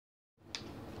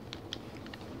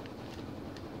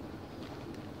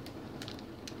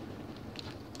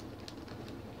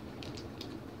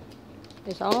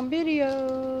It's on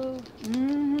video.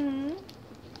 Mm-hmm.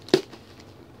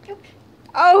 Oops.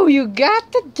 Oh, you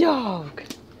got the dog.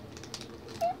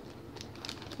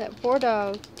 That poor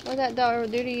dog. What'd that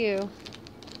dog do to you?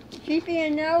 She's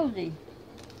being nosy.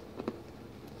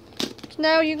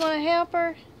 Snow, you gonna help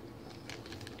her?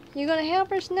 You gonna help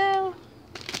her, Snow?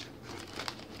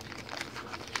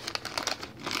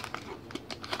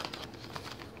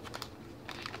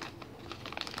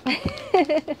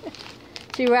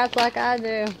 She raps like I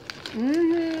do.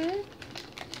 Mm-hmm.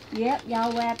 Yep,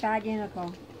 y'all rap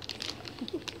identical.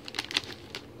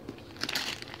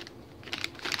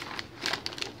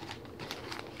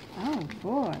 Oh,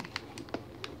 boy.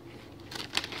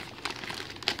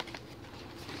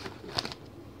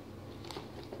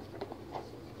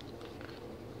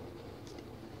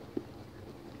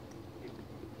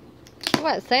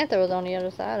 What? Santa was on the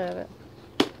other side of it.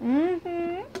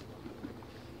 Mm-hmm.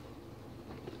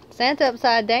 Santa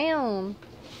upside down.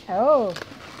 Oh.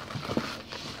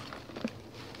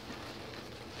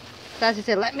 Sassy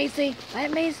said, let me see.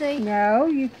 Let me see. No,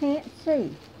 you can't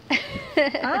see.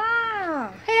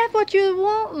 Ah. Hey, that's what you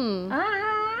was wanting.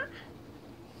 Uh-huh.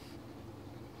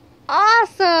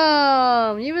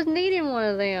 Awesome. You was needing one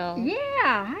of them. Yeah,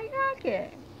 I like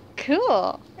it.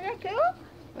 Cool. Isn't that cool?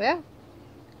 Yeah.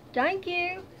 Thank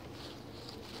you.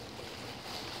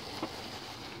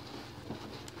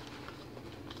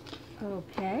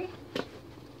 Okay.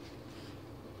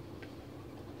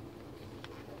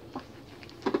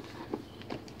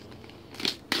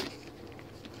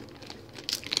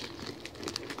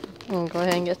 Go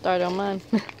ahead and get started on mine.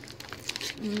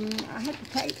 I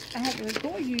have to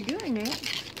record you doing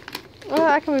that. Well,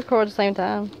 I can record at the same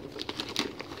time.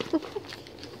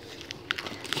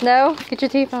 Snow, get your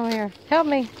teeth on here. Help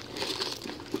me.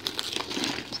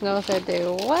 Snow said,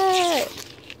 do what?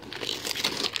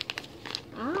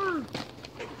 Ah.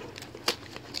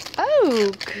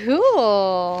 Oh,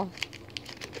 cool.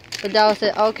 The dog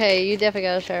said, okay, you definitely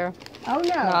gotta share. Oh, no.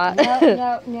 Not.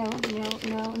 No.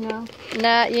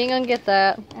 Nah, you ain't gonna get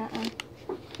that.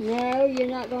 No, you're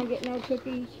not going to get no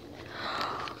cookies.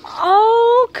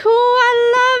 Oh, cool.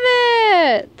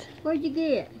 I love it. What'd you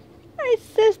get? My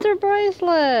sister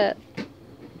bracelet.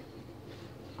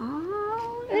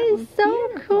 Oh, It's so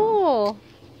beautiful. cool.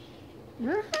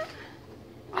 Uh-huh.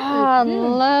 Oh, I good.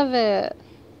 love it.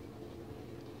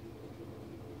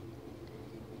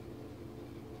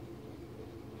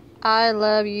 I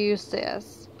love you,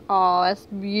 sis. Oh, it's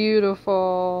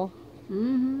beautiful.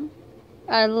 Mm-hmm.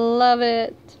 I love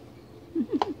it.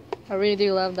 I really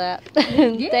do love that.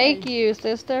 Good. Thank you,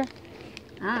 sister.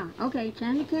 Ah, okay.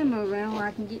 Turn the camera around where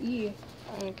I can get you.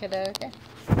 Okay.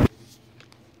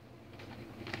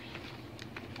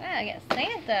 Wow, I got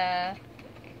Santa.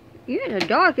 You're in a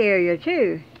dark area,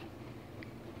 too.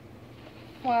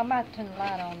 Well, I might turn the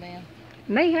light on then.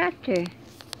 May have to.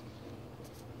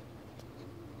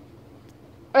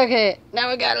 Okay, now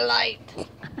we got a light.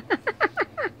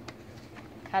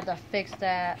 Had to fix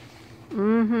that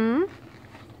Mm-hmm.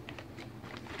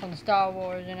 on Star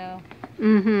Wars, you know.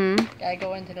 Mm-hmm. Gotta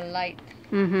go into the light.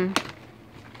 Mm-hmm.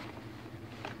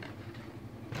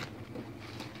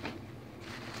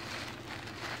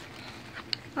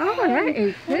 Oh, that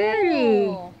is pretty.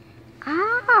 Cool.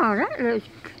 Oh, that looks...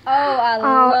 Oh, I Oh,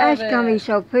 love that's it. going to be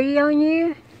so pretty on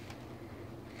you.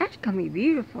 That's going to be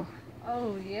beautiful.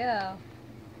 Oh, yeah.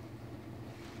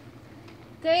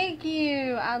 Thank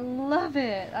you. I love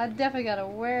it. I definitely gotta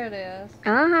wear this.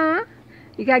 Uh-huh.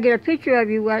 You got to get a picture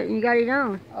of you while you got it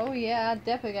on. Oh, yeah. I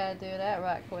definitely gotta do that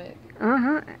right quick.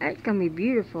 Uh-huh. That's going to be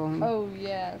beautiful. Oh,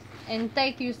 yes. And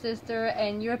thank you, sister.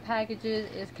 And your packages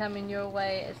is coming your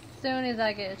way as soon as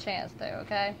I get a chance to,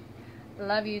 okay?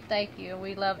 Love you. Thank you.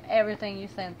 We love everything you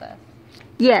sent us.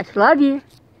 Yes, love you.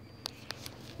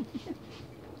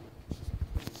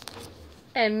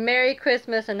 And Merry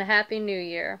Christmas and Happy New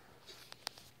Year.